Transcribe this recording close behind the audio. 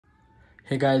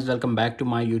Hey guys, welcome back to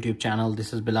my YouTube channel.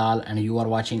 This is Bilal and you are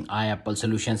watching iApple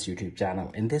Solutions YouTube channel.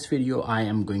 In this video, I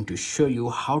am going to show you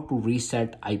how to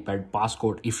reset iPad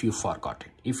passcode if you forgot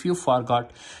it. If you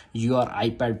forgot your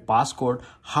iPad passcode,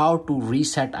 how to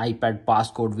reset iPad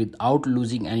passcode without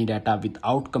losing any data,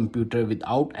 without computer,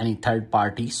 without any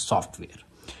third-party software.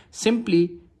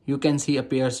 Simply, you can see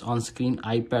appears on screen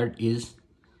iPad is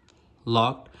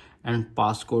locked and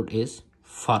passcode is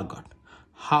forgot.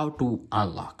 How to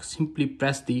unlock? Simply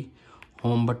press the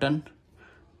home button,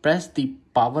 press the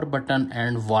power button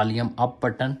and volume up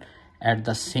button at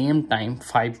the same time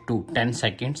 5 to 10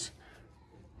 seconds.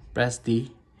 Press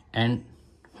the end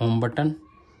home button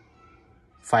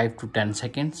 5 to 10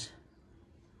 seconds.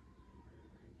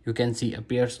 You can see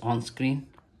appears on screen.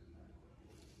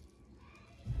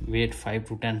 Wait 5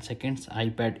 to 10 seconds.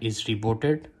 iPad is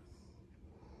rebooted.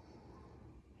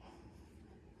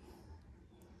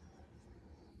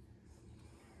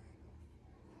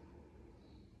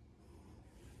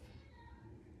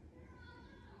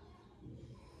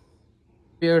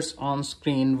 Appears on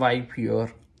screen. Wipe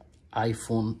your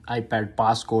iPad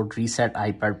passcode, reset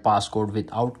iPad passcode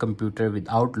without computer,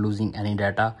 without losing any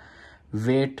data.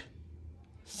 Wait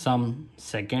some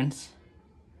seconds.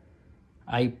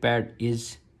 iPad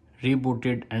is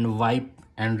rebooted and wipe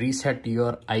and reset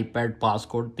your iPad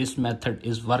passcode. This method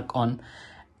is work on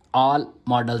all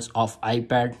models of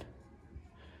iPad.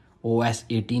 OS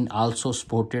 18 also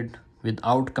supported.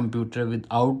 Without computer,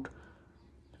 without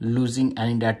losing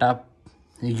any data,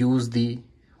 use the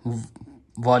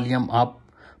volume up,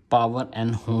 power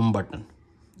and home button.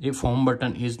 If home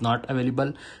button is not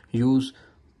available, use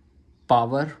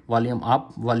power, volume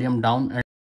up, volume down, and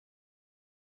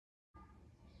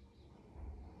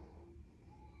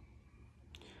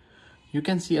you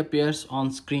can see appears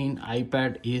on screen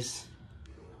iPad is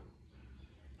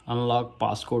unlocked,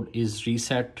 passcode is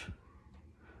reset,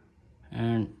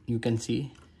 and you can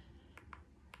see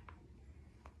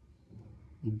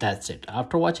that's it.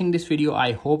 After watching this video,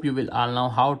 I hope you will all know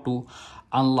how to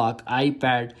unlock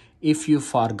iPad if you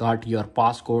forgot your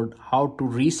passcode, how to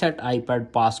reset iPad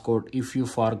passcode if you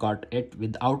forgot it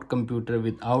without computer,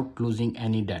 without losing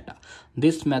any data.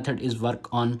 This method is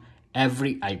work on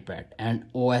every iPad and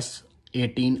OS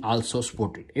 18 also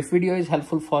supported. If video is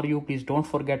helpful for you, please don't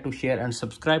forget to share and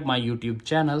subscribe my YouTube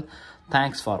channel.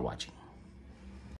 Thanks for watching.